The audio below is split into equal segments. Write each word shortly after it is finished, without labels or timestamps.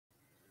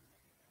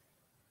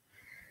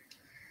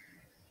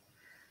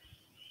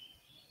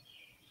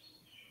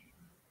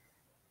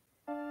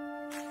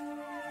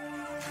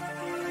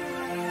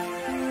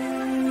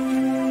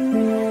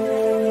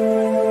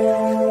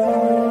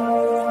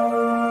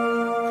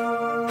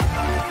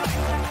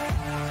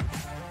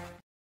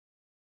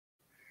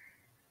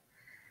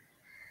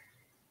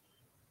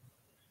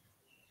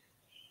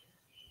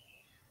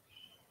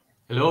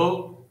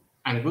Hello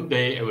and good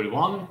day,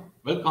 everyone.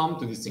 Welcome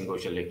to this Single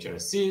lecture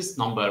series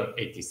number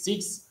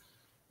 86,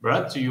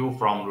 brought to you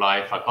from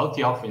Live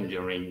Faculty of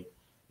Engineering,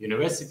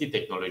 University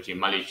Technology,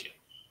 Malaysia.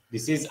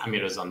 This is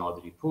Amir Reza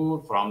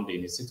Nadripur from the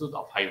Institute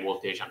of High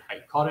Voltage and High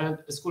Current,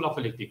 School of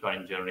Electrical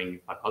Engineering,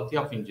 Faculty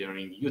of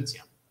Engineering,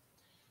 UTM.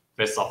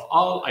 First of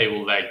all, I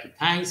would like to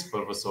thank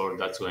Professor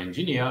Datu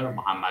Engineer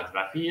Muhammad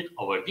Rafiq,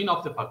 our Dean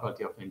of the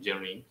Faculty of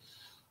Engineering,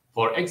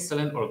 for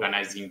excellent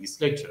organizing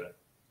this lecture.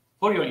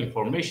 For your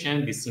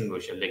information, this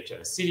single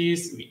lecture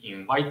series, we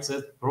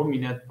invited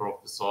prominent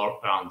professors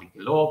around the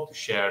globe to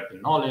share the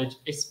knowledge,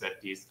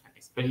 expertise, and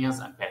experience,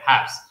 and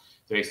perhaps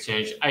to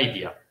exchange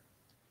ideas.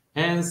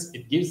 Hence,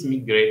 it gives me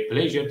great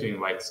pleasure to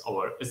invite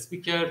our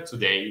speaker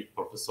today,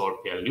 Professor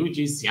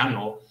Pierluigi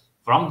Siano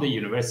from the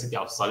University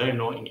of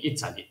Salerno in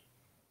Italy.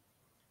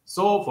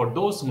 So, for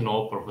those who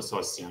know, Professor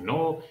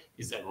Siano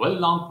is a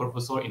well-known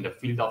professor in the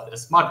field of the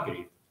smart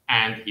grid,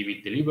 and he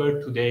will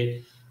deliver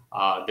today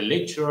the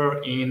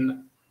lecture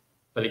in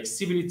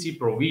flexibility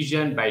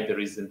provision by the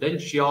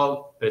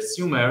residential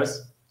prosumers,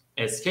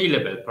 a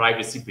scalable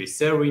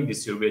privacy-preserving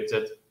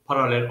distributed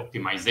parallel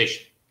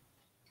optimization.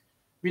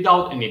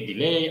 Without any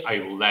delay, I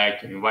would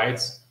like to invite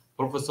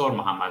Professor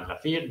Muhammad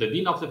Rafiq, the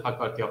Dean of the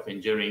Faculty of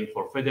Engineering,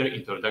 for further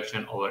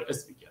introduction of our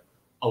speaker.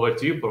 Over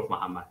to you, Prof.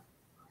 Muhammad.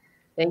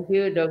 Thank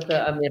you,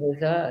 Dr. Amir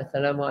Reza.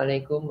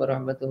 Assalamualaikum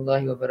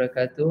warahmatullahi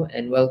wabarakatuh,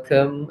 and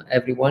welcome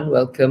everyone.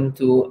 Welcome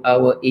to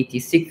our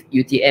 86th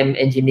UTM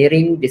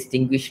Engineering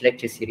Distinguished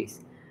Lecture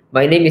Series.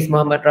 My name is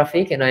Muhammad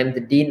Rafiq, and I am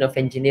the Dean of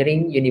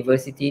Engineering,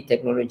 University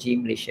Technology,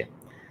 Malaysia.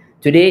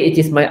 Today,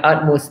 it is my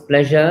utmost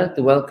pleasure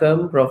to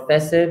welcome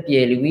Professor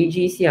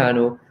Pierluigi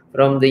Siano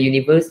from the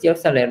University of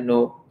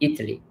Salerno,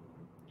 Italy.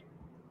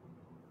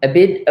 A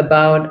bit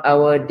about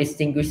our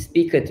distinguished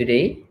speaker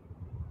today.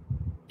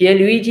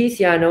 Pierluigi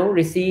Siano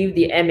received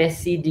the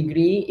M.Sc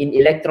degree in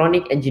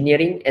Electronic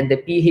Engineering and the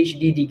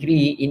Ph.D.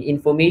 degree in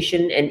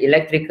Information and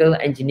Electrical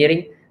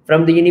Engineering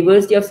from the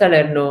University of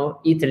Salerno,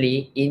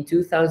 Italy in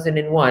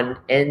 2001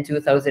 and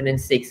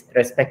 2006,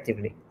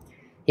 respectively.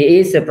 He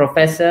is a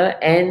professor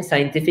and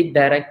scientific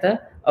director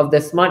of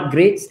the Smart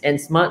Grids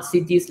and Smart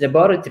Cities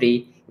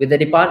Laboratory with the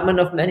Department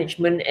of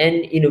Management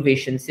and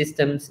Innovation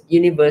Systems,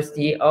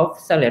 University of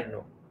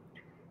Salerno.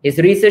 His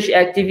research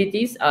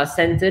activities are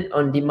centered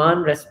on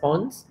demand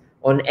response,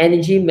 on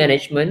energy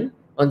management,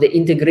 on the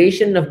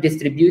integration of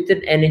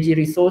distributed energy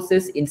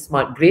resources in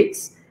smart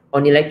grids,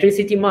 on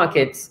electricity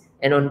markets,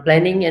 and on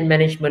planning and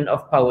management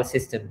of power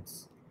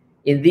systems.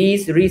 In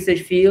these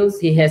research fields,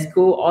 he has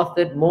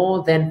co-authored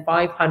more than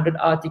 500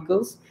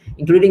 articles,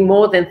 including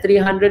more than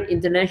 300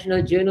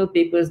 international journal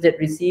papers that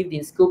received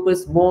in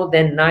Scopus more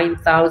than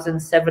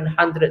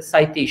 9,700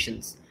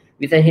 citations,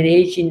 with an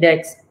H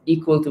index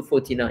equal to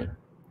 49.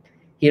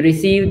 He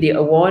received the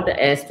award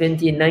as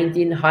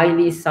 2019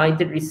 Highly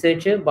Cited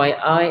Researcher by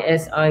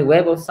ISI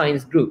Web of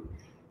Science Group.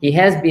 He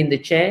has been the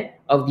chair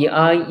of the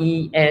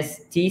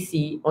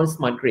IESTC on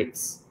smart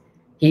grids.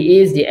 He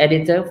is the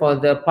editor for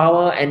the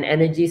Power and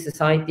Energy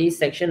Society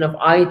section of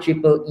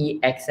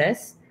IEEE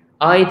Access,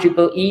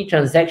 IEEE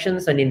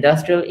Transactions on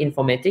Industrial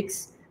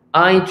Informatics,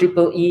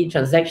 IEEE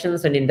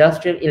Transactions on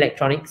Industrial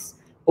Electronics,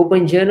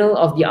 Open Journal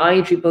of the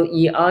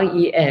IEEE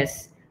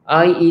IES,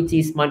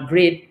 IET Smart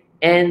Grid,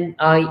 and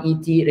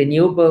IET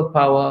Renewable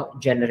Power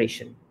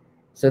Generation.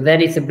 So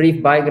that is a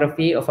brief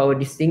biography of our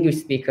distinguished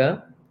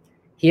speaker.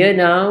 Here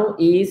now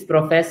is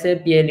Professor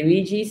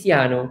Pierluigi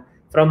Siano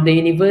from the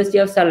University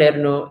of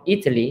Salerno,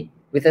 Italy,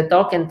 with a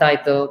talk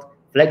entitled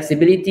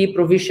Flexibility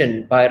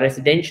Provision by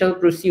Residential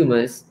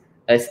Prosumers,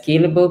 a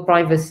Scalable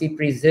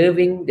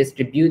Privacy-Preserving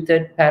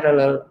Distributed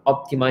Parallel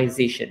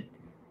Optimization.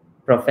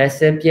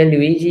 Professor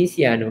Pierluigi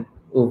Siano,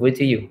 over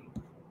to you.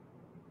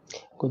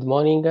 Good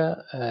morning,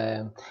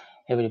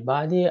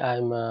 everybody.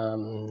 I'm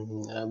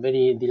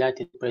very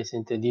delighted to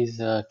present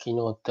this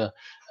keynote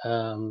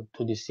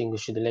to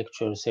distinguish the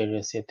lecture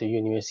series at the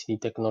University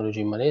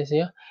Technology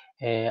Malaysia.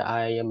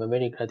 I am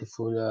very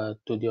grateful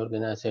to the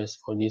organizers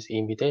for this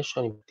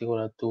invitation, in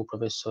particular to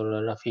Professor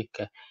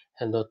Rafiq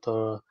and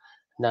Dr.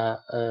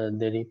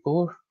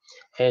 Nadripur.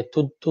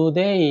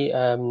 Today,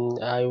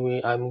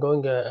 I'm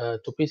going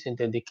to present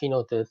the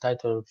keynote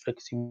titled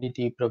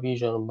Flexibility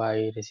Provision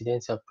by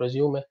Residential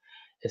Prosumer,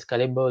 a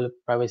Scalable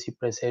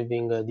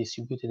Privacy-Preserving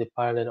Distributed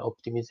Parallel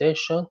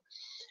Optimization.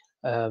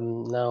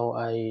 Now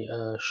I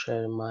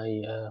share my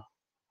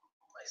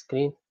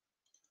screen.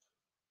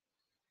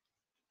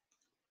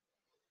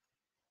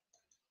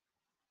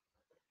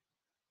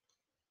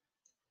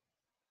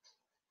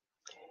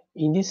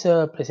 In this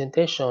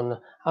presentation,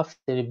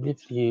 after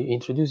briefly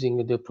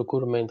introducing the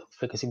procurement of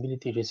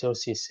flexibility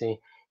resources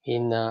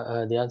in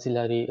the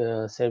ancillary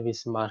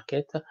service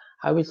market,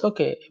 I will talk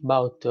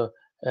about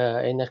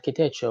an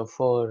architecture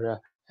for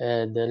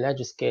the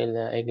large-scale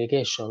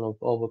aggregation of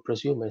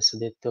prosumers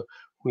that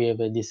we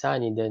have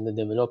designed and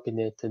developed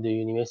at the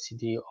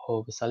University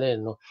of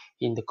Salerno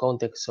in the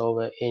context of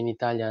an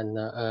Italian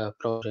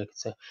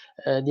project.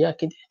 The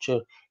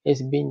architecture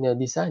has been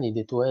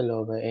designed to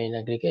allow an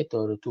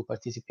aggregator to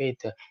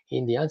participate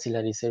in the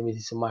ancillary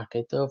services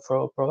market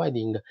for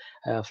providing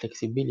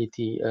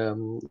flexibility,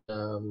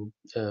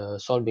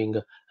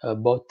 solving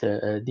both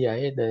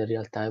DI and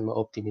real-time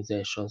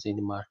optimizations in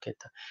the market.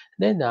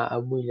 Then I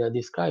will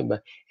describe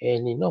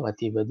an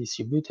innovative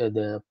distributed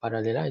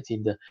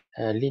parallelized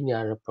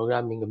linear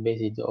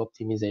programming-based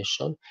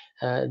optimization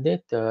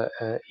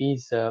that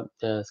is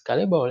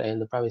scalable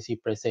and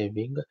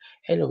privacy-preserving,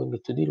 allowing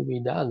to deal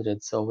with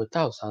hundreds of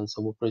thousands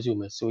of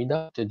prosumers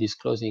without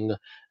disclosing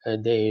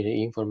their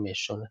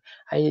information.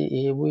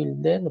 I will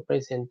then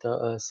present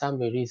some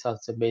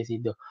results based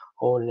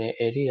on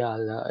a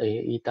real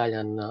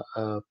Italian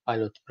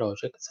pilot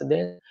projects.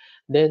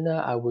 Then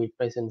I will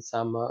present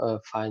some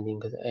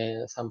findings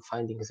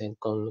and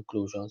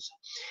conclusions.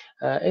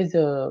 As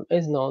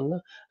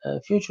known,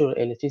 future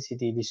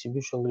electricity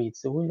distribution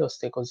grids will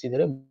host a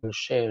considerable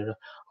share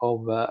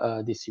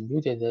of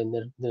distributed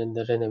and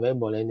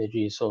renewable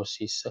energy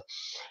sources,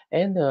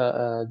 and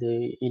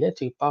the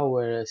electric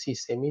power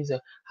system is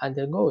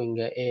undergoing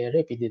a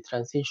rapid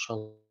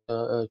transition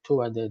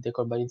toward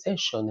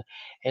decarbonization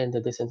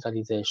and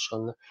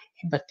decentralization.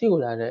 In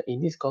particular,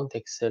 in this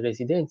context,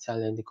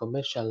 residential and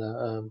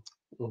commercial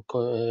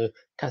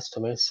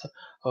customers,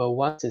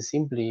 once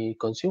simply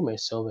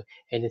consumers of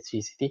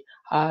electricity,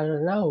 are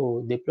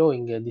now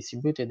deploying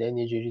distributed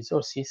energy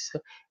resources,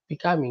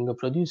 becoming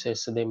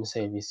producers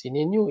themselves in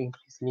a new,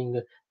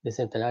 increasingly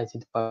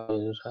decentralized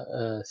power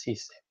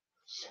system.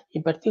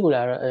 In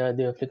particular,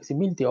 the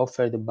flexibility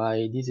offered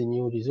by these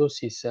new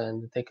resources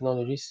and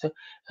technologies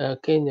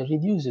can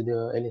reduce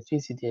the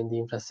electricity and the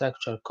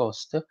infrastructure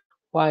cost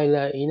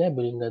while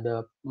enabling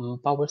the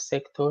power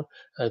sector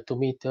to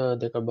meet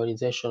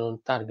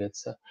decarbonization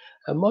targets.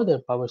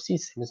 Modern power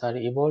systems are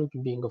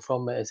evolving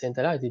from a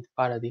centralized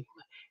paradigm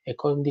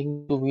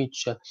according to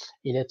which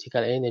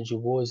electrical energy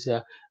was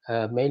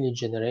mainly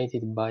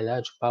generated by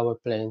large power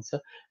plants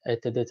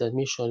at the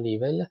transmission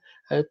level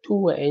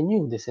to a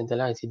new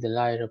decentralized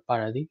layer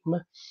paradigm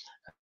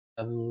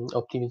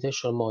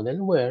optimization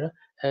model where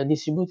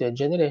distributed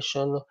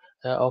generation,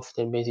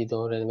 often based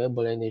on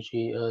renewable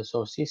energy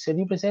sources,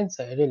 represents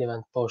a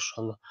relevant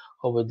portion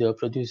of the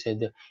produced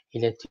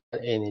electrical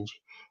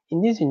energy.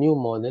 In this new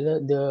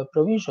model, the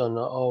provision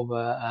of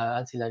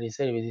ancillary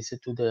services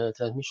to the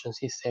transmission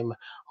system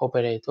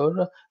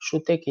operator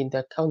should take into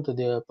account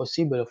the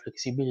possible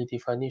flexibility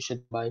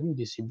furnished by new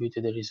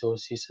distributed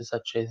resources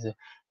such as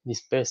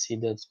dispersed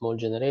and small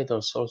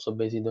generators, also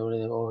based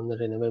on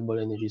renewable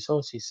energy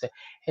sources,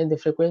 and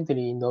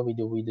frequently endowed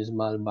with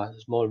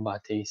small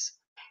batteries.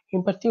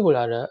 In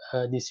particular,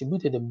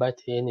 distributed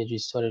battery energy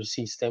storage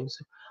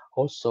systems,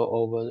 also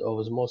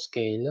of small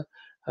scale,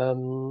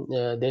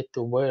 that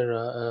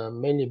were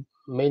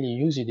mainly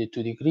used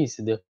to decrease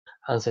the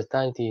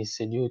uncertainties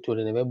due to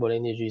renewable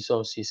energy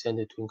sources and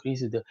to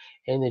increase the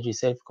energy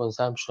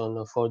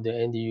self-consumption for the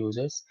end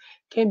users,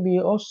 can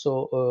be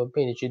also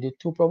managed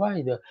to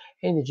provide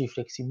energy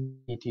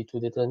flexibility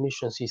to the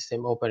transmission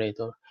system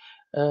operator.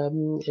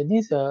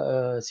 These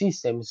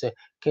systems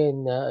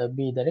can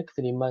be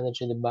directly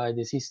managed by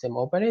the system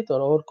operator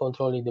or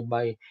controlled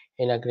by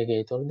an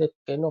aggregator that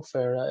can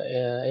offer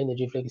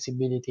energy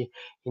flexibility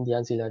in the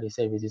ancillary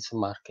services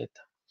market.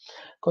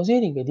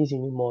 Considering this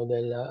new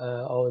model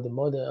of the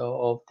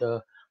model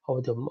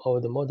of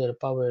the modern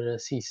power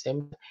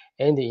systems,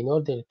 and in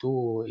order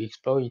to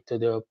exploit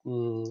the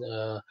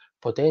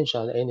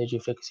potential energy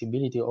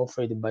flexibility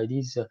offered by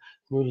these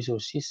new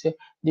resources,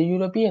 the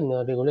European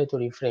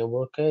regulatory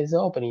framework has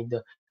opened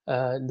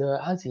the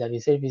ancillary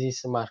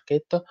services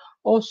market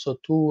also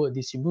to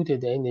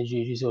distributed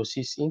energy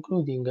resources,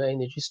 including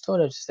energy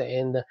storage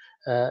and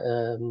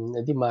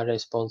demand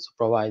response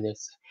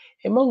providers.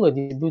 Among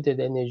distributed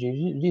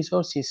energy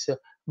resources,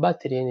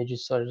 battery energy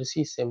storage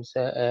systems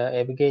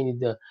have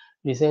gained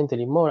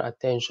recently more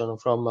attention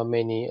from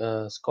many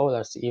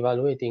scholars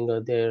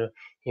evaluating their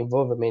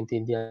involvement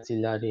in the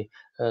ancillary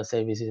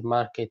services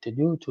market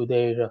due to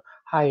their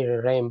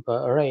higher ramp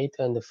rate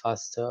and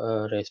fast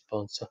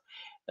response.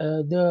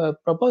 The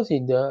proposed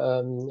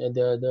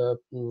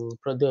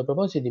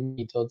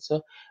methods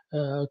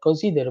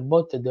consider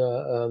both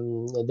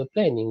the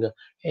planning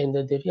and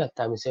the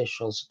real-time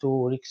sessions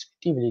to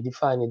respectively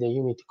define the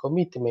unit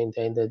commitment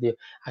and the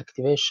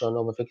activation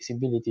of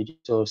flexibility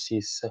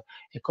resources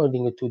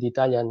according to the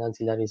Italian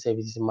ancillary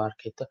services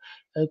market,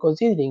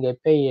 considering a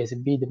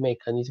pay-as-bid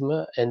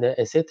mechanism and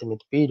a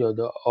settlement period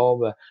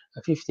of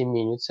 15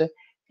 minutes.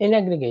 An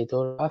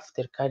aggregator,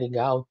 after carrying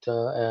out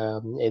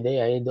a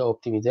day-ahead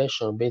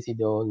optimization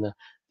based on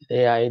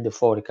day-ahead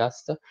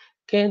forecast,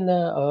 can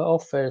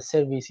offer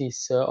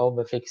services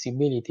of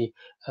flexibility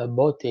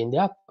both in the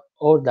up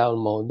or down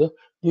mode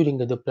during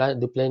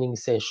the planning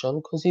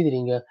session,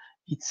 considering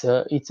its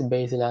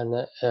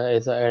baseline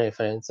as a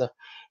reference.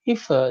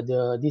 If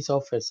these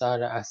offers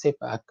are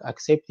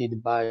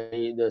accepted by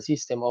the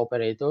system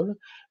operator,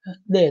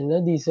 then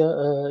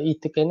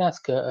it can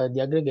ask the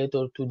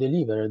aggregator to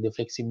deliver the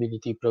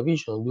flexibility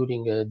provision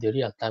during the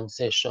real-time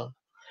session.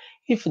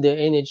 If the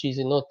energy is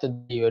not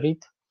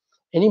delivered,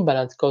 An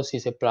imbalance cost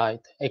is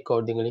applied.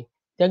 Accordingly,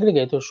 the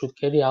aggregator should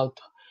carry out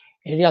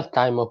a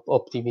real-time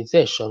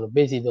optimization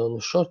based on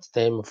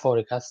short-term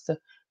forecast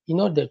in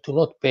order to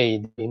not pay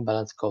the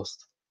imbalance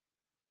cost.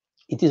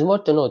 It is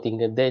worth noting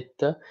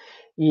that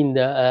in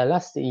the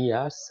last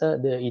years,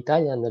 the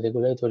Italian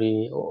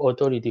Regulatory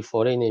Authority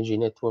for Energy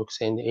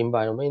Networks and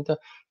Environment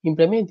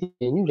implemented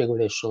a new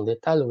regulation that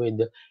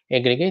allowed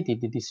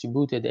aggregated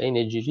distributed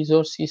energy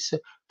resources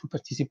to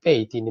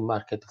participate in the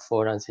market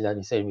for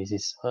ancillary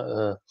services.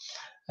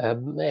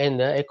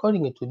 And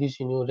according to this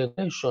new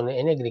regulation,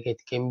 an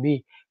aggregate can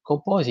be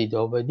composed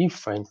of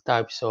different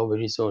types of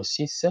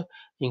resources,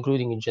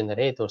 including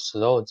generators,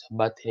 loads,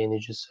 battery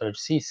energy storage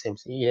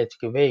systems,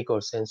 electric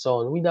vehicles, and so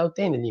on, without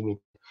any limit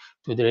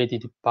to the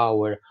rated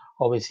power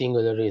of a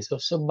single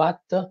resource,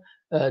 but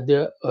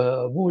the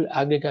whole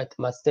aggregate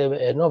must have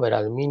an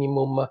overall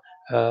minimum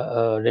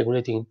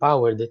regulating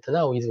power that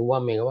now is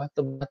 1 megawatt,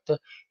 but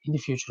in the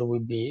future will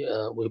be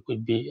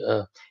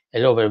a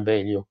lower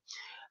value.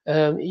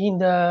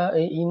 In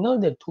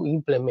order to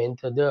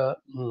implement the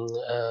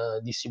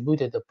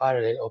distributed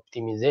parallel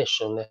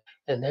optimization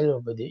and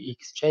allow the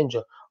exchange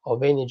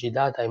of energy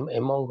data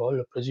among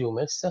all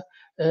prosumers,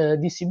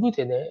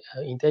 distributed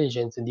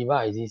intelligence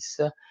devices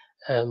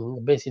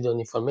based on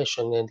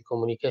information and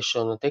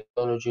communication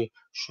technology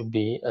should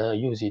be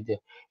used.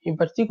 In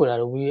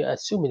particular, we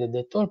assumed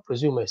that all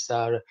prosumers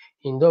are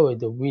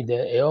endowed with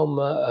a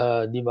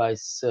home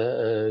device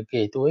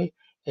gateway,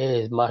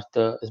 a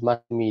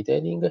smart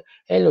metering,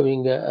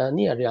 allowing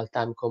near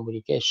real-time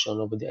communication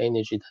of the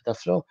energy data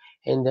flow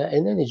and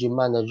an energy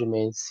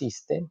management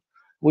system,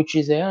 which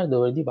is a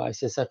hardware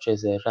device such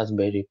as a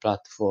Raspberry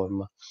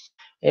platform.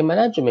 A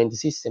management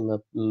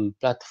system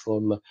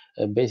platform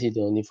based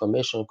on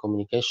information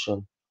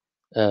communication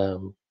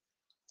um,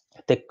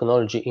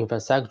 technology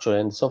infrastructure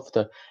and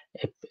software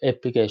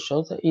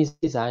applications is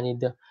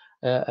designed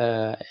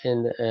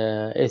and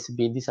has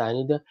been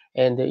designed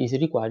and is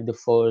required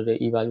for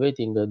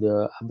evaluating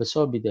the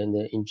absorbed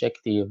and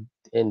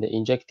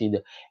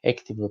injected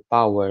active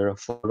power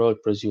for all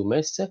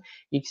prosumers,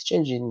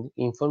 exchanging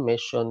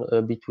information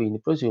between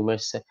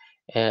prosumers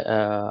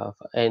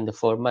and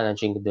for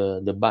managing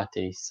the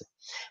batteries.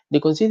 The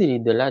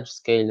considered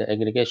large-scale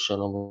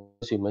aggregation of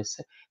prosumers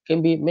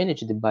can be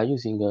managed by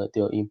using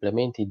the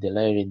implemented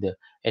layered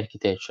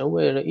architecture,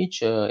 where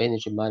each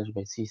energy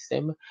management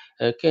system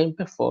can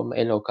perform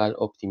a local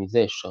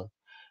optimization.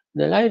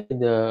 The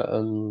layered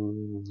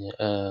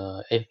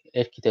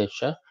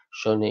architecture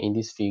shown in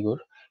this figure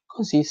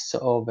consists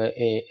of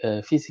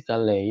a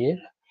physical layer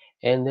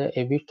and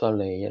a virtual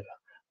layer,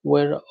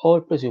 where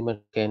all prosumers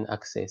can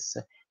access.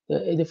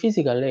 The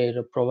physical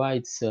layer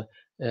provides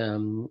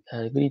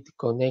grid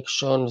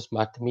connection,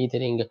 smart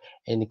metering,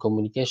 and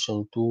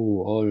communication to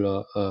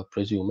all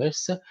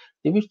prosumers.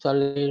 The virtual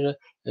layer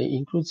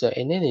includes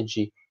an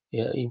energy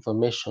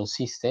information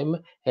system,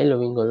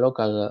 allowing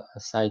local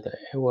site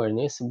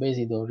awareness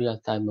based on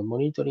real-time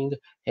monitoring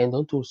and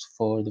on tools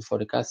for the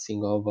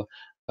forecasting of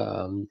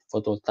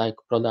photovoltaic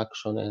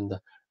production and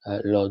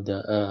load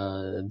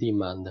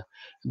demand.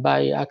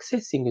 By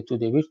accessing to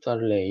the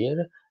virtual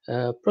layer,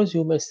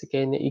 prosumers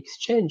can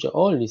exchange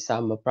only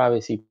some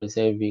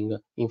privacy-preserving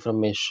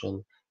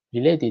information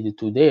related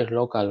to their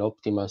local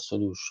optimal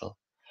solution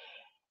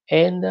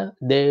and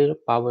their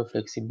power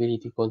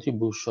flexibility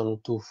contribution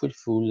to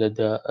fulfill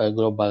the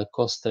global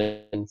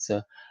constraints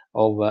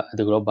of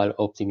the global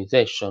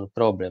optimization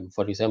problem,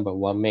 for example,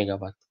 1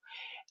 megawatt,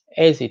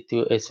 as it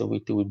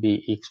will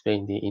be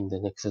explained in the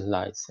next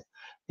slides.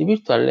 The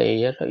virtual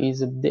layer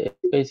is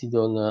based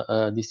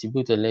on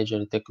distributed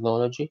ledger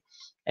technology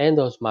and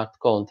on smart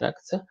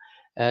contracts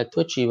to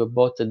achieve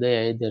both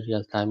day-ahead and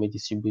real-time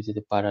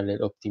distributed parallel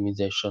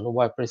optimization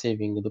while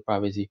preserving the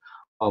privacy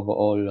of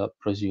all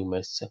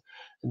prosumers.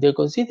 The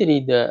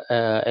considered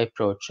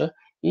approach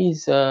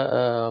is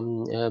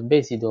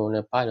based on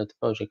a pilot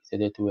project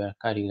that we are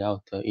carrying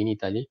out in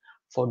Italy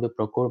for the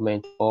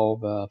procurement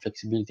of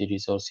flexibility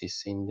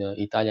resources in the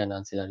Italian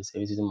ancillary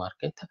services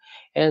market.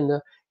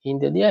 And in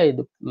the DI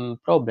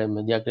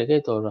problem, the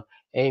aggregator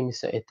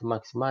aims at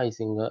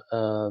maximizing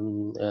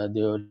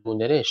the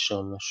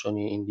remuneration shown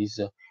in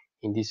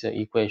this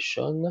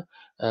equation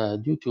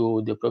due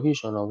to the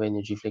provision of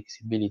energy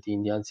flexibility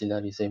in the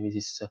ancillary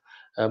services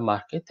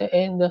market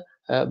and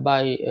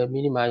by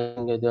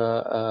minimizing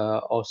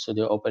also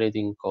the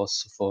operating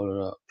costs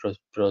for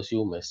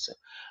prosumers.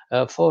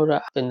 For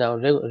up and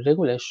down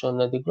regulation,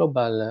 the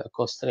global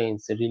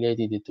constraints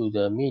related to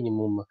the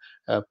minimum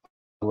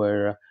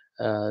power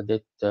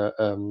that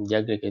the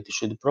aggregate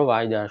should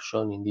provide are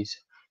shown in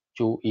these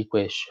two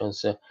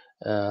equations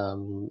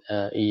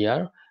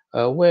here,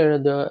 where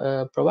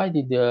the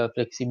provided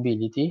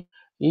flexibility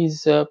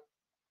is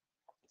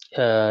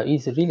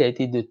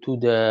related to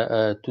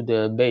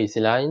the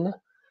baseline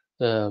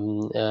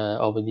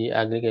of the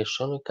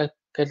aggregation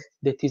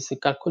that is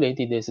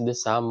calculated as the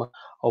sum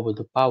of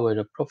the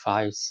power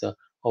profiles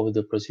of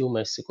the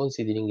prosumers,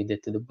 considering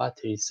that the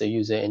batteries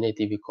use a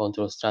native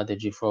control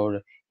strategy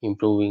for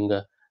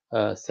improving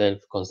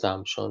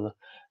self-consumption.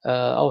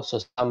 Also,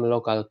 some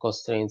local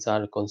constraints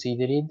are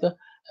considered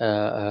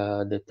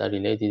that are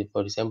related,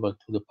 for example,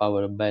 to the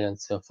power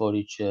balance for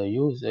each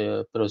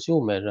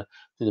prosumer,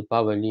 to the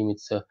power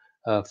limits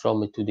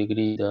from to the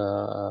grid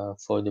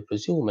for the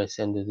prosumers,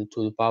 and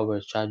to the power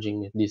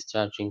charging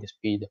discharging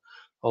speed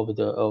of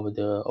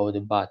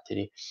the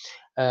battery.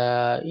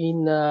 If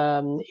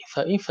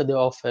the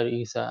offer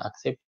is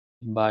accepted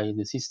by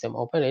the system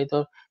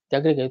operator, the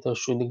aggregator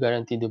should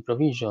guarantee the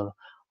provision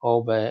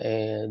of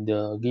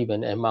the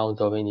given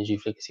amount of energy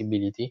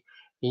flexibility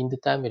in the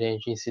time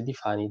ranges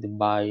defined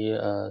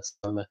by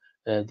some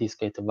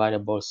discrete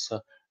variables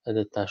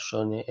that are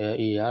shown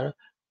here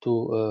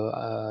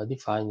to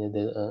define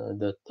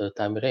the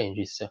time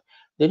ranges.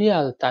 The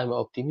real-time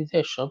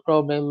optimization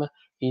problem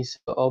is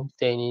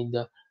obtained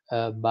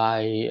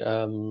by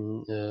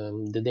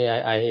the day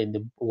I had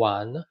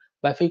one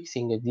by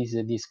fixing these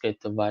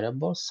discrete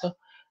variables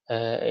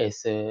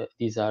as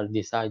these are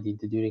decided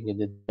during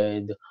the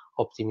dead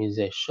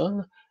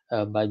optimization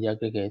by the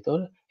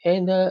aggregator,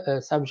 and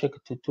subject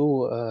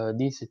to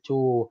these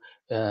two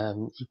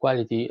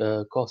equality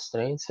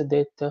constraints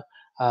that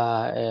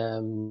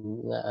are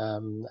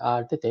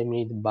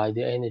determined by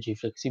the energy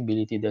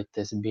flexibility that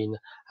has been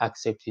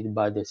accepted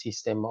by the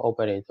system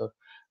operator.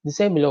 The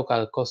same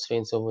local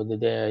constraints of the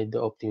dead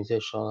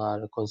optimization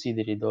are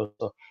considered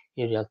also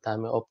in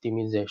real-time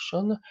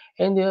optimization,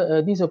 and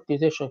this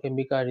optimization can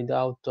be carried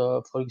out,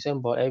 for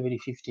example, every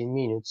 15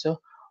 minutes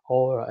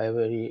or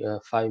every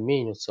 5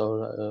 minutes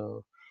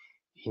or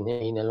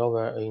in a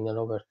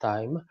lower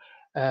time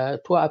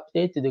to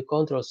update the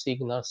control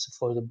signals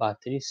for the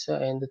batteries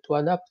and to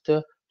adapt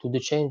to the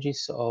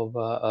changes of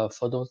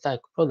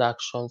photovoltaic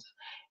productions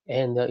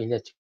and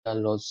electrical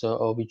loads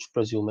of each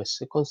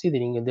prosumers,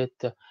 considering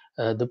that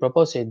the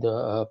proposed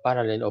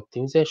parallel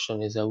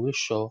optimization, as I will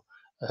show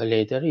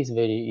later, is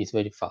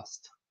very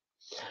fast.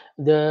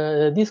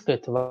 The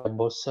discrete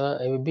variables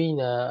have been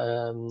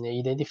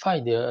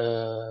identified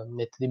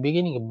at the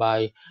beginning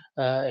by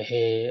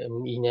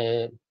in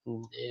a,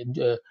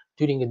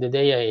 during the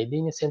day ahead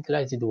in a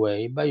centralized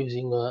way by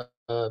using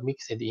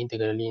mixed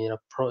integral linear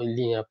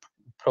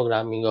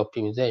programming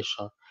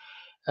optimization.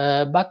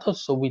 But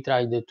also we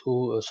tried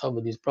to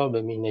solve this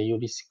problem in a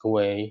heuristic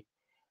way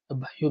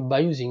by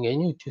using a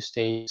new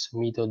two-stage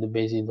method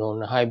based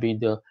on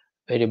hybrid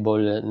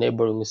variable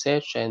neighboring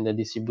search and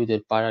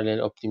distributed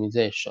parallel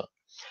optimization.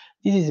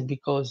 This is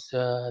because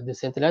the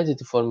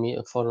centralized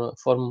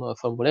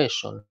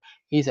formulation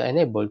is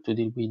unable to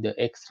deal with the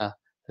extra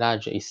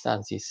large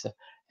instances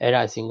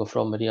arising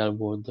from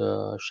real-world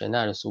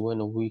scenarios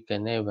when we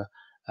can have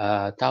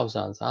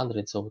thousands,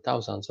 hundreds of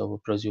thousands of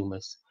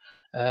prosumers.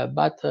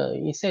 But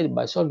instead,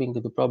 by solving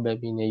the problem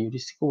in a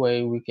heuristic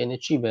way, we can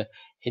achieve a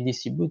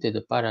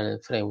distributed parallel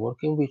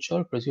framework in which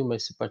all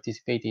prosumers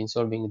participate in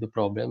solving the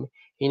problem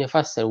in a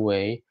faster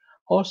way,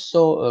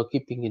 also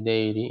keeping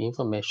their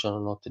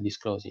information not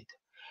disclosed.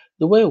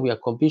 The way we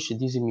accomplish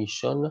this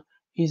mission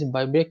is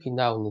by breaking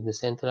down the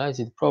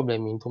centralized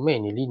problem into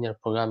many linear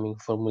programming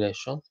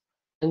formulations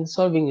and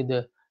solving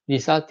the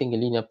resulting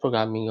linear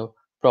programming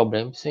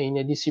problems in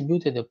a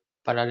distributed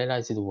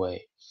parallelized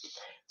way.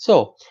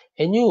 So,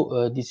 a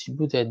new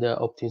distributed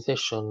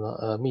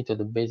optimization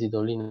method based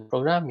on linear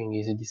programming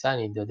is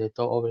designed that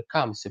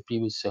overcomes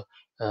previous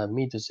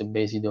methods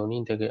based on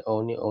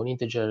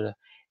integer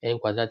and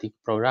quadratic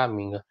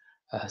programming,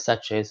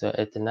 such as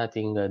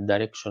alternating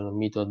direction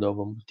method of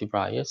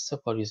multipliers.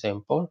 For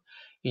example,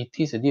 the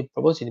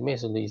proposed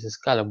method is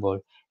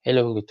scalable,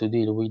 allowing to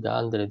deal with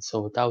hundreds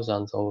of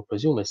thousands of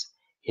prosumers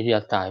in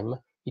real time.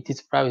 It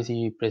is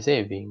privacy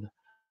preserving.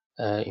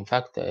 In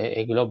fact,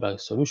 a global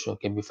solution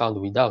can be found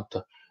without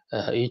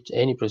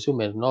any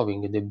prosumer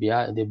knowing the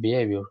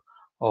behavior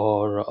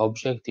or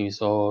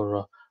objectives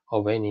or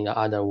of any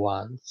other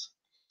ones.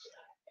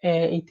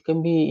 It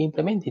can be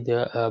implemented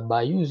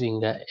by using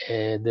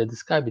the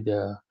described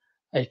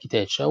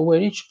architecture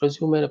where each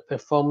prosumer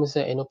performs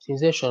an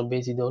optimization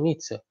based on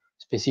its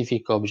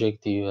specific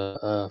objective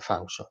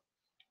function.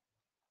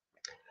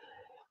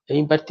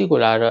 In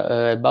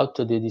particular, about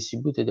the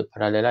distributed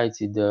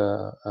parallelized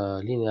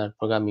linear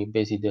programming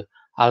based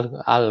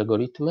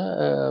algorithm,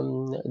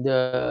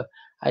 the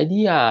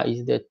idea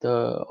is that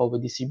of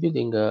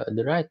distributing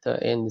the right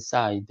hand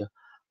side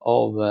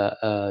of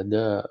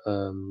the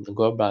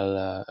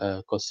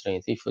global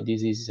constraints. If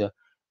this is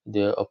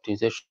the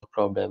optimization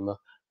problem,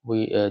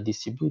 we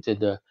distributed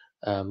the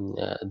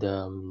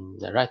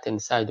right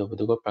hand side of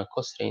the global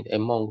constraint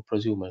among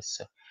prosumers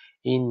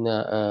in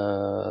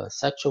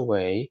such a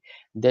way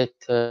that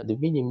the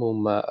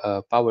minimum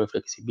power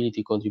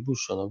flexibility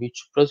contribution of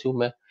each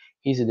prosumer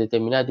is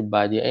determined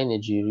by the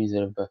energy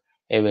reserve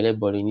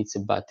available in its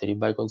battery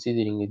by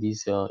considering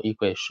this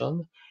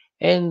equation,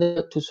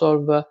 and to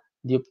solve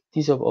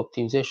this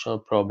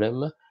optimization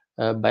problem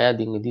by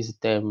adding this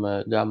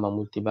term gamma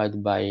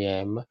multiplied by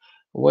m,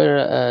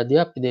 where the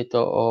update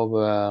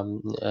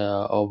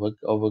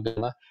of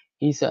gamma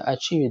is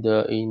achieved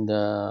in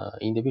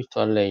the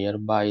virtual layer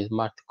by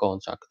smart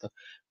contract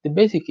The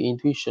basic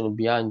intuition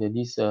behind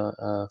this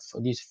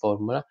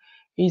formula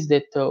is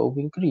that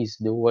we increase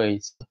the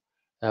weights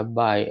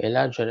by a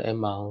larger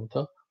amount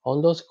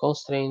on those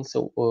constraints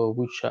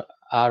which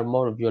are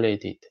more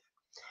violated.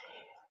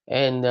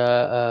 And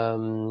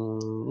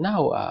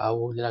now I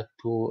would like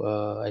to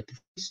at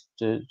least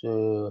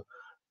to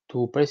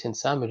present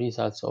some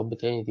results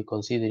obtained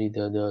considering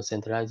the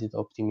centralized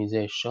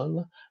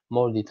optimization.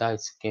 More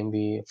details can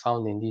be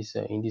found in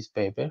this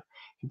paper.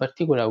 In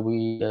particular,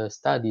 we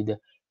studied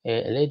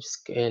a large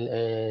scale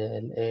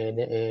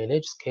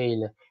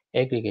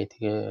aggregate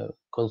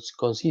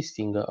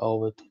consisting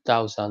of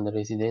 2,000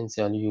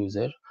 residential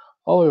users,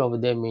 all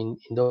of them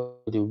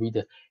endowed with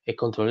a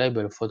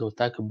controllable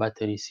photovoltaic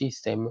battery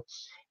system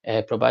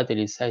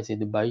provided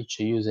sized by each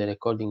user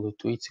according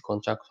to its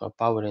contractual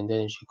power and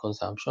energy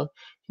consumption.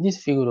 In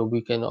this figure,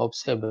 we can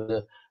observe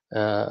the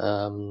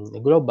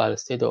global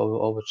state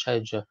of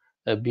charge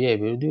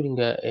behavior during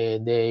a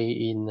day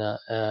in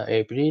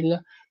April,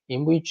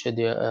 in which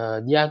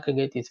the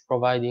aggregate is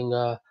providing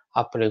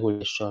up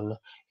regulation.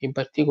 In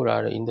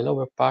particular, in the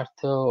lower part,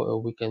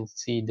 we can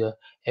see the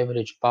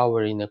average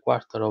power in a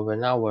quarter of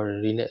an hour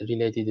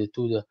related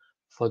to the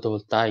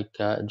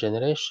photovoltaic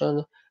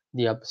generation,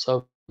 the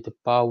absorbed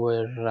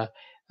power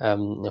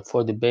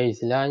for the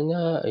baseline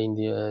in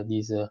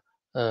this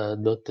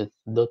dotted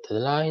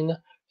line,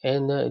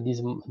 and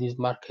this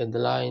marked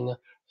line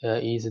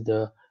is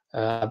the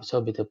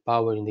absorbed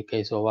power in the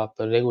case of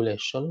upper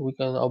regulation. We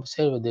can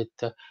observe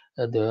that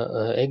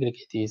the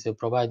aggregate is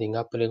providing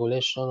upper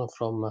regulation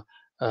from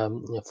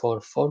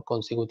for 4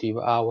 consecutive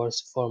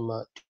hours from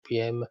 2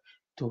 p.m.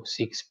 to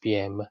 6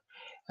 p.m.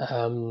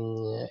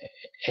 Um,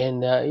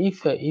 and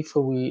if we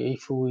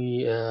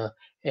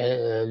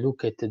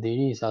look at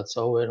the results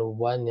over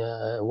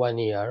 1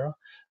 year,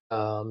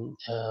 um,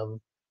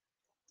 um,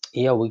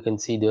 here we can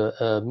see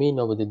the mean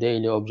of the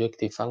daily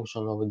objective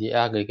function of the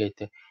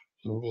aggregate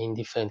in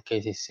different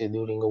cases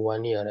during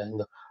 1 year,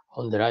 and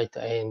on the right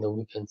hand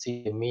we can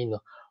see the mean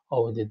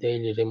of the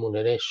daily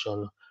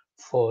remuneration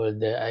for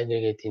the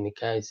aggregate in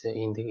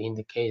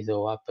the case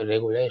of up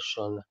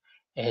regulation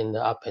and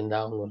up and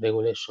down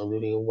regulation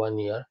during 1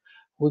 year.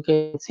 We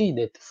can see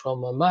that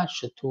from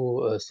March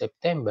to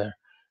September,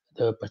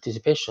 the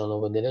participation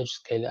of the large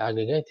scale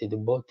aggregated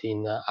both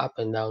in up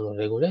and down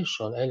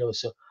regulation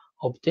allows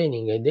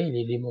obtaining a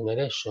daily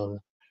remuneration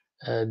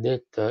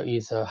that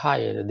is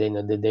higher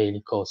than the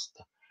daily cost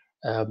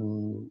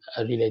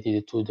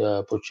related to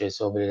the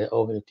purchase of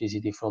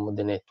electricity from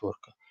the network,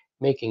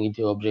 making it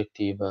the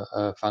objective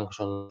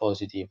function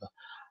positive.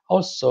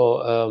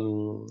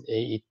 Also,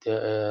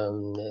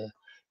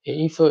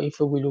 if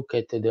we look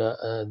at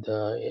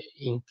the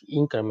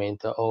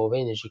increment of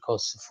energy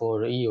costs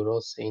for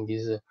euros in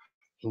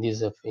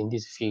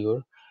this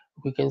figure,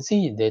 we can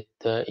see that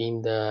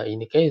in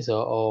the case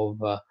from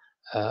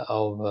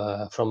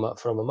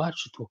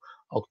March to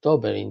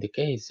October, in the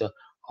case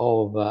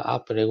of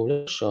up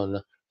regulation,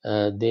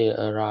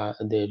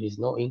 there is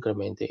no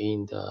increment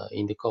in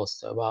the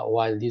cost,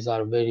 while these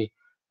are very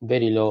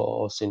low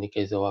also in the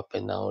case of up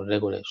and down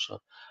regulation.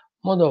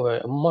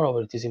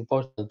 Moreover, it is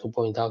important to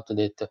point out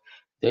that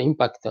the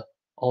impact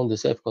on the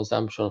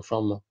self-consumption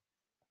from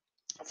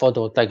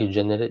photovoltaic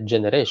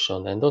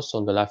generation and also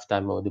on the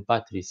lifetime of the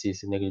batteries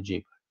is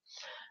negligible.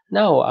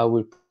 Now I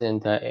will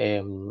present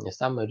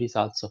some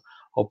results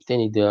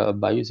obtained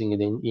by using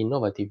the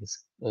innovative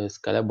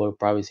scalable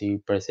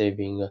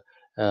privacy-preserving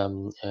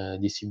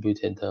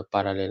distributed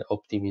parallel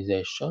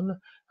optimization.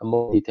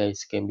 More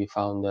details can be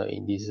found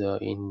in this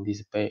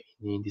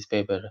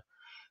paper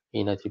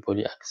in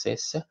IEEE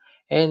Access.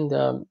 And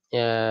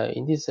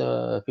in this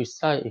first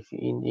slide,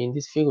 in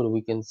this figure,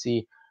 we can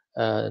see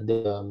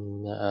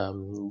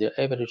the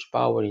average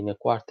power in a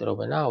quarter of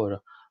an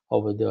hour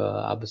of the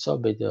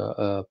absorbed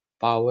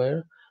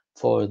power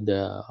for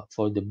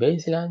the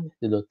baseline,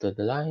 the dotted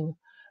line,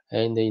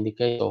 and in the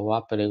case of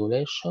upper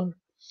regulation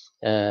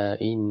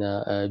in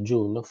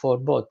June for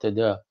both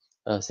the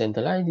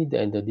centralized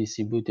and the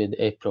distributed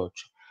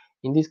approach.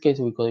 In this case,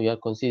 we are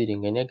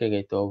considering an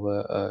aggregate of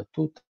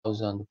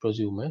 2,000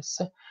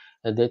 prosumers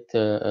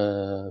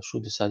that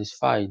should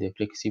satisfy the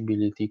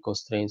flexibility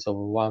constraints of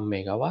 1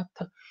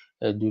 megawatt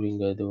during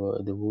the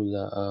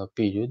whole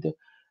period.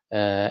 We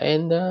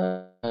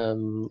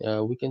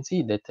can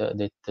see that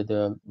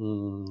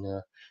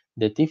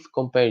if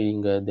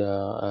comparing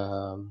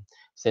the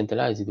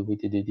centralized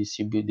with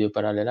the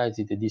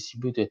parallelized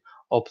distributed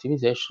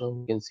optimization,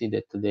 we can see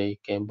that they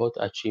can both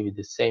achieve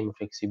the same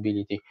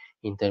flexibility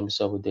in terms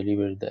of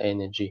delivered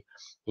energy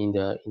in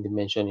the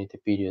mentioned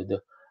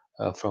period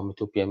from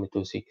 2 p.m.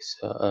 to 6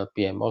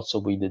 p.m. also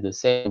with the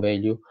same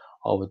value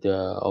of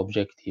the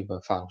objective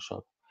function.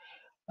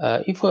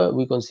 If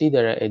we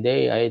consider a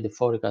day-ahead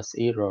forecast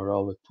error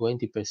of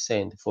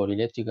 20% for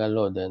electrical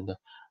load and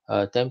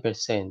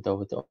 10%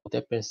 of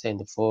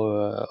 10%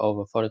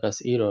 of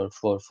forecast error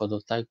for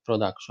photovoltaic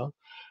production,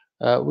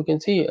 we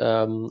can see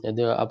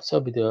the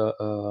absorbed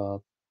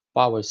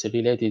powers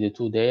related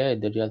to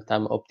the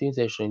real-time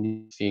optimization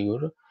in this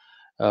figure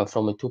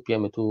from 2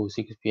 p.m. to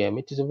 6 p.m.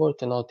 It is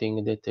worth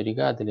noting that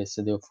regardless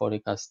of the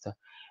forecast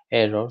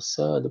errors,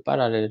 the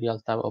parallel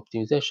real-time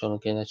optimization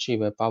can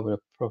achieve a power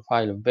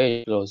profile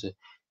very close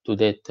to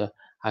that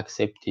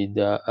accepted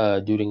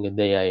during the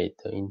day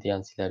 8 in the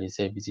ancillary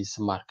services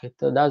market,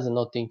 thus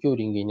not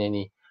incurring in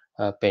any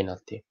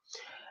penalty.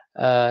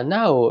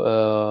 Now,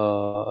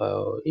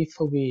 if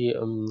we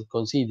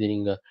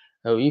considering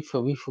if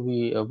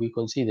we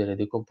consider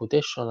the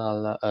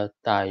computational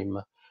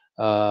time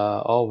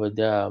of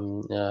the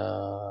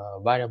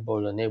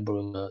variable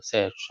neighboring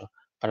search,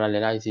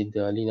 parallelized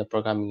linear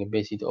programming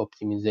based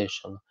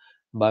optimization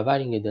by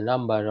varying the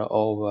number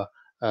of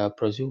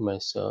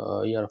prosumers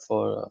here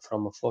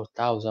from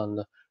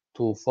 4,000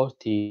 to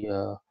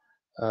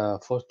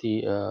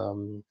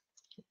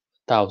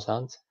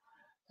 40,000.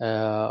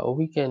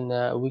 We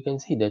can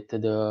see that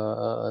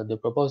the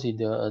proposed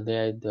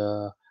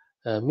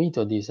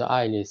method is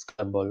highly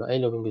scalable,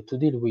 allowing to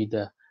deal with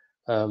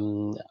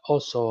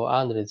also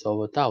hundreds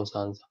of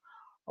thousands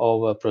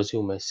of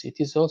prosumers. It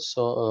is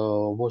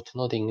also worth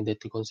noting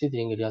that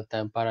considering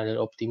real-time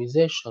parallel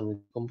optimization,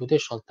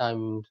 computational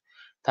time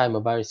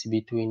varies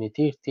between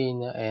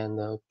 13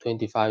 and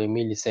 25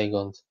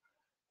 milliseconds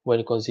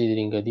when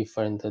considering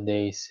different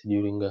days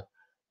during a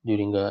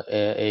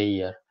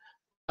year.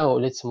 Now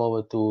let's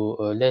move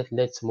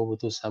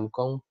to some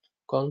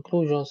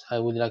conclusions. I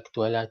would like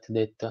to highlight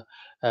that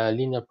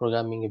linear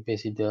programming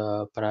based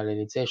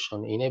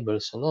parallelization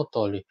enables not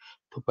only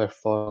to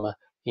perform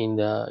in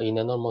a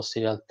normal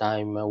serial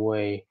time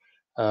way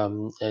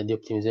the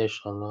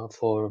optimization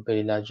for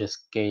very large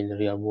scale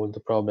real world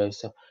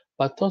problems,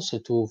 but also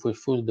to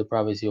fulfill the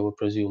privacy of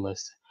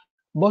prosumers.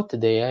 Both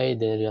the AI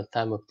and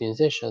real-time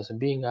optimizations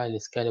being highly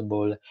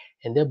scalable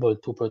and able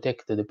to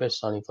protect the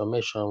personal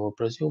information of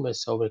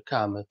prosumers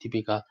overcome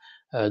typical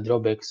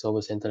drawbacks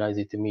of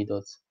centralized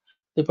methods.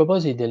 The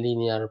proposed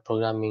linear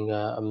programming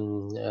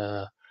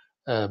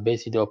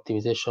based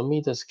optimization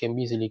methods can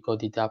be easily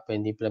coded up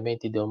and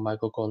implemented on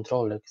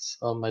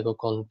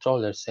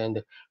microcontrollers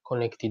and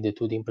connected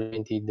to the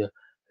implemented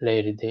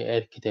layered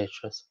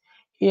architectures.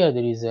 Here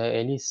there is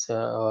a list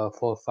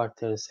for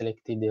further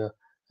selected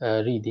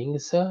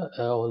readings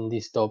on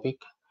this topic.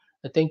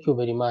 Thank you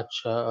very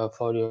much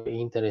for your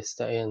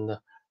interest and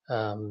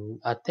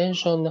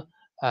attention.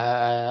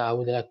 I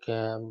would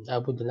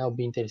now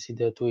be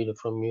interested to hear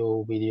from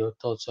you with your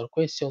thoughts or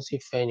questions.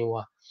 If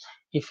anyone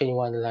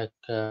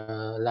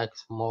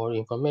likes more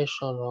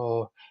information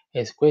or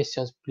has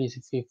questions, please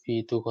feel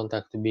free to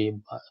contact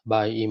me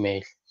by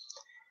email.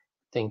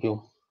 Thank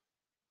you.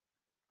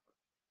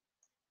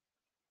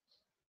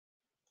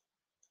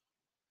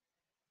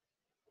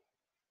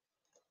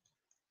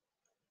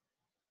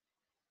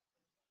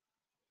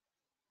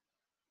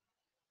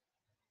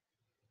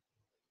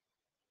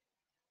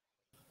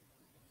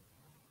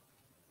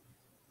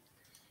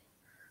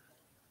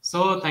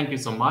 So thank you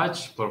so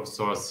much,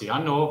 Professor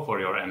Siano, for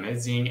your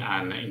amazing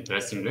and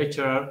interesting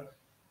lecture.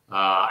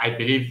 I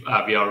believe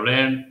we have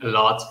learned a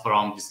lot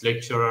from this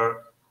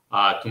lecture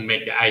to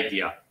make the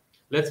idea.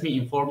 Let me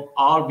inform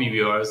our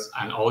viewers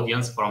and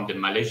audience from the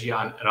Malaysia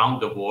and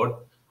around the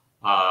world.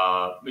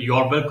 You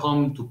are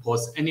welcome to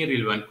post any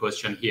relevant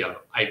question here.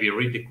 I will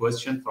read the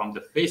question from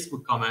the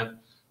Facebook comment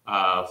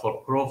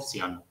for Prof.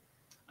 Siano.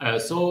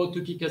 So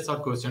to kick us our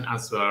question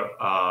answer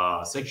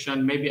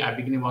section, maybe I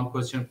begin one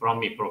question from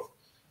me, Prof.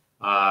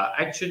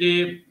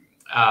 Actually,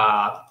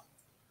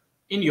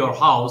 in your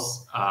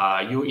house,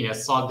 you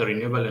install the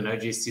renewable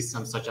energy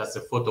system such as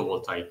a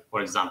photovoltaic,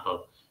 for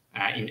example,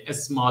 in a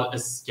small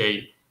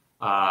scale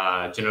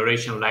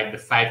generation like the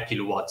 5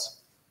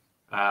 kilowatts.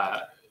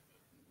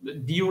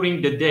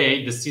 During the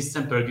day, the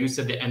system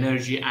produces the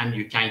energy and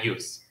you can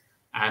use.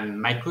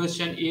 And my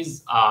question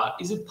is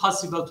it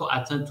possible to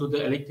attend to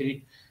the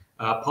electric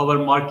power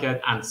market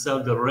and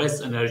sell the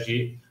rest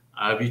energy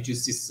which the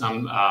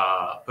system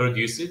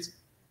produces?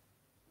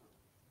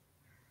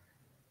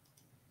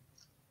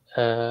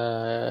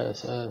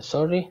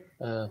 Sorry.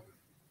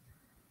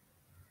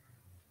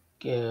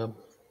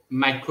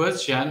 My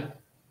question,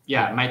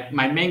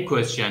 my main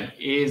question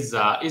is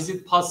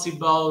it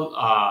possible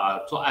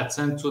to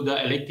attend to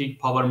the electric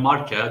power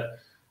market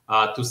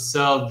to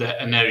sell the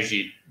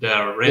energy,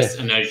 the rest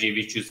energy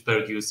which is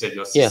produced at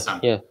your system?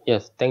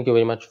 Yes. Thank you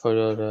very much for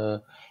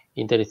your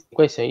interesting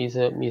question.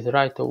 Is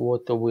right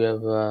what we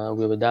have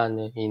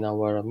done in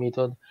our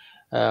method.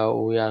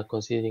 We are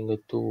considering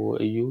to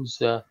use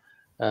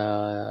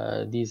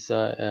this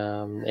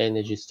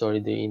energy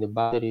stored in the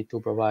battery to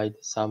provide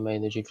some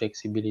energy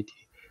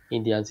flexibility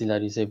in the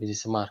ancillary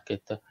services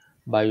market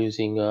by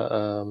using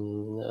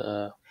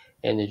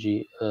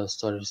energy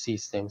storage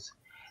systems.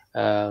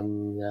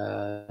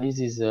 This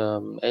is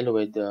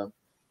allowed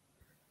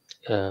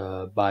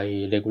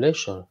by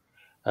regulation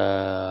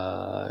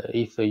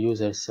if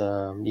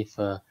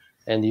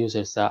end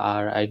users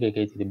are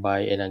aggregated by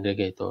an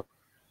aggregator.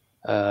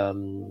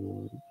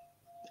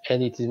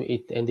 And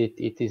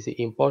it is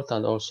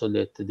important also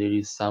that there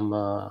is some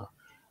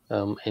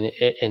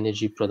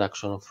energy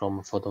production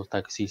from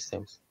photovoltaic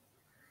systems.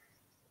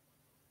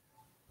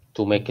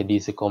 to make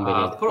this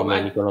convenient from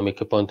an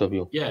economic point of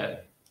view. Yeah.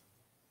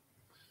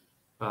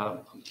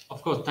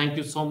 Of course, thank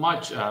you so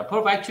much.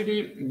 Prof,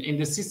 actually, in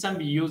the system,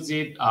 we use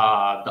it,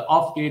 the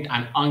off-grid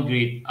and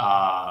on-grid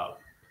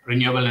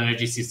renewable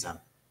energy system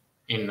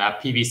in a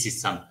PV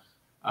system.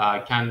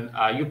 Can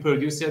you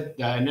produce it,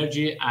 the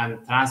energy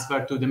and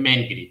transfer to the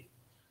main grid?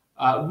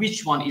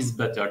 Which one is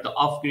better, the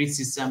off-grid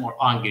system or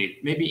on-grid?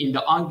 Maybe in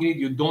the on-grid,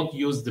 you don't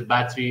use the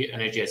battery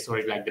energy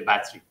storage like the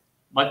battery,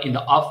 but in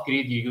the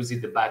off-grid, you use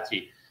it the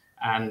battery.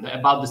 And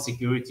about the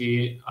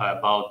security,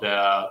 about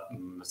the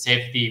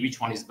safety,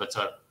 which one is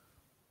better?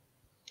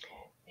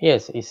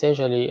 Yes,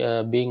 essentially,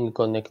 being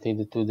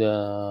connected to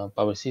the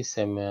power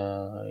system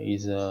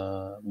is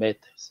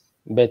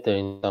better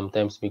in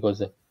sometimes,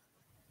 because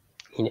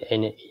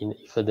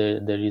if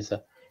there is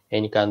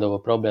any kind of a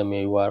problem,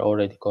 you are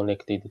already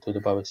connected to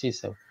the power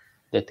system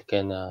that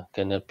can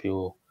help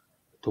you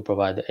to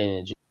provide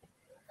energy.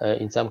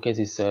 In some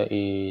cases,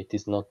 it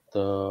is not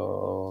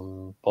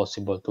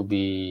possible to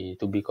be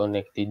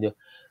connected,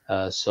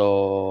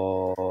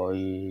 so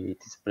it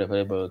is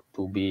preferable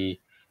to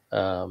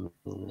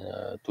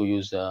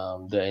use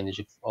the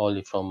energy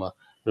only from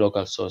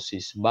local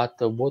sources.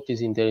 But what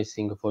is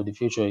interesting for the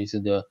future is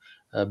the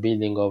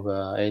building of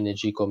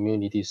energy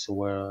communities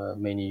where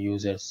many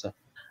users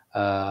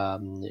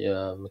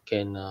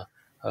can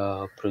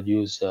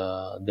produce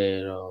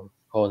their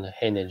own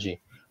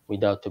energy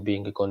without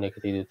being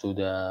connected to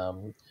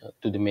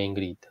the main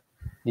grid.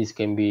 This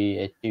can be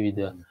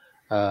achieved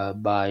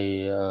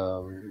by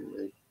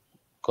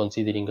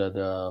considering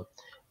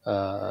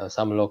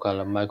some local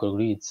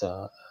microgrids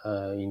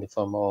in the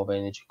form of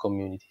energy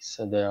communities.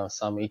 There are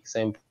some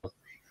examples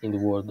in the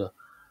world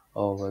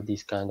of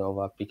these kind of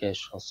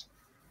applications,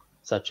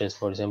 such as,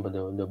 for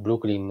example, the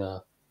Brooklyn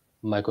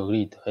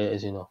microgrid,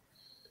 as you know.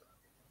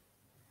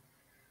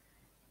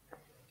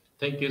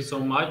 Thank you so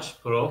much,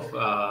 Prof.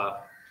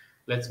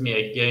 Let me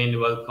again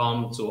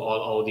welcome to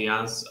all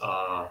audience.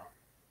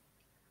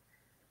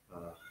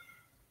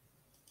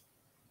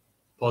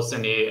 Post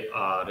any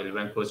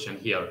relevant question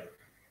here.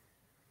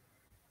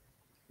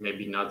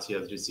 Maybe not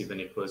yet receive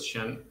any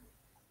question.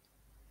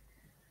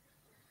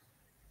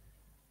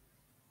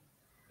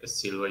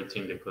 Still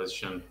waiting the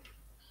question.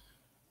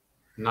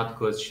 Not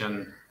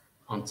question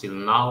until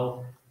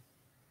now.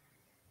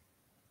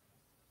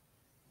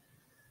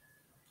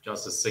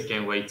 Just a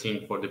second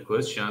waiting for the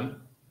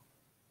question.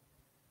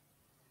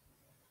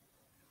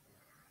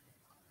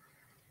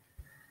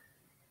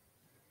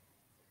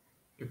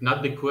 If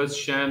not the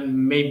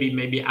question,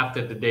 maybe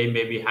after the day,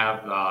 maybe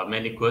have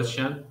many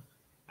questions.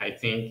 I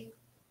think.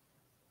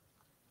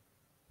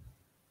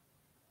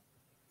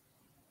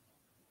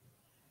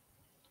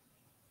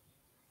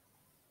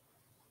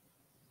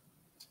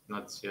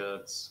 Not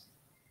yet.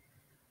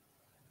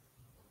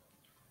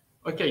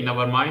 Okay,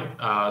 never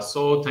mind.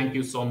 So thank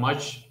you so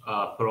much,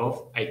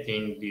 Prof. I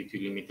think due to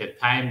limited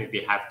time,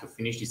 we have to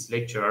finish this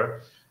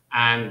lecture.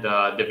 And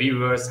the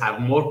viewers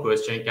have more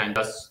questions, can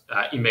just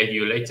email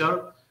you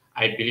later.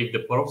 I believe the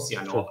Prof.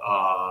 Siano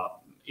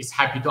is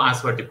happy to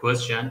answer the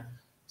question.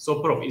 So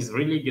Prof, it's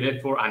really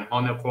grateful and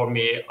honor for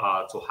me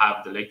to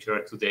have the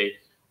lecture today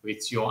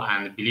with you,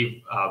 and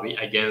believe we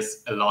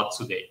against a lot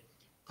today.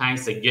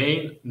 Thanks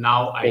again.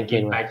 Now I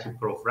give back to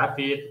Prof.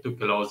 Rafiq to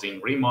closing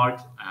remark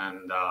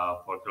and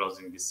for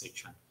closing this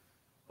section.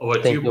 Over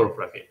to you, Prof.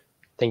 Rafiq.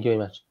 Thank you very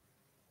much.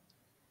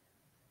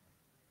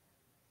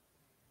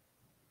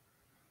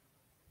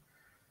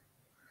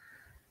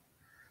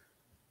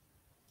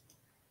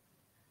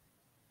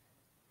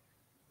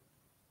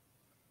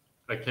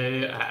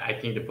 Okay, I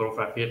think the Prof.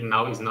 Rafiq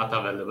now is not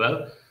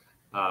available.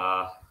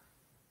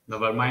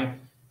 Never mind.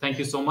 Thank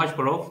you so much,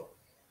 Prof.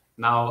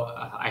 Now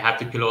I have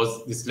to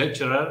close this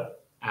lecture,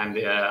 and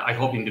I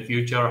hope in the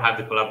future have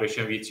the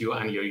collaboration with you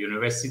and your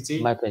university.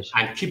 My pleasure.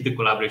 And keep the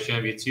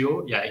collaboration with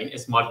you, in a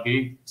smart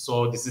grid.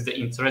 So this is the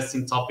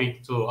interesting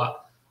topic to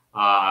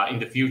in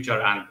the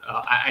future, and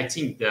I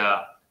think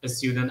the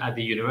student at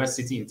the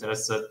university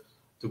interested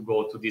to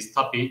go to this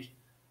topic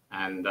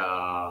and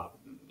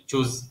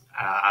choose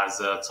as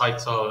a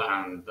title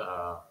and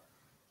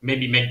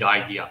maybe make the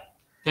idea.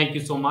 Thank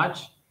you so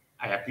much.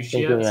 I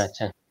appreciate it. Thank you very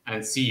much.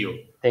 And see you.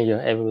 Thank you.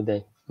 Have a good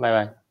day.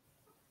 Bye-bye.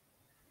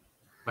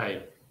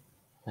 Bye.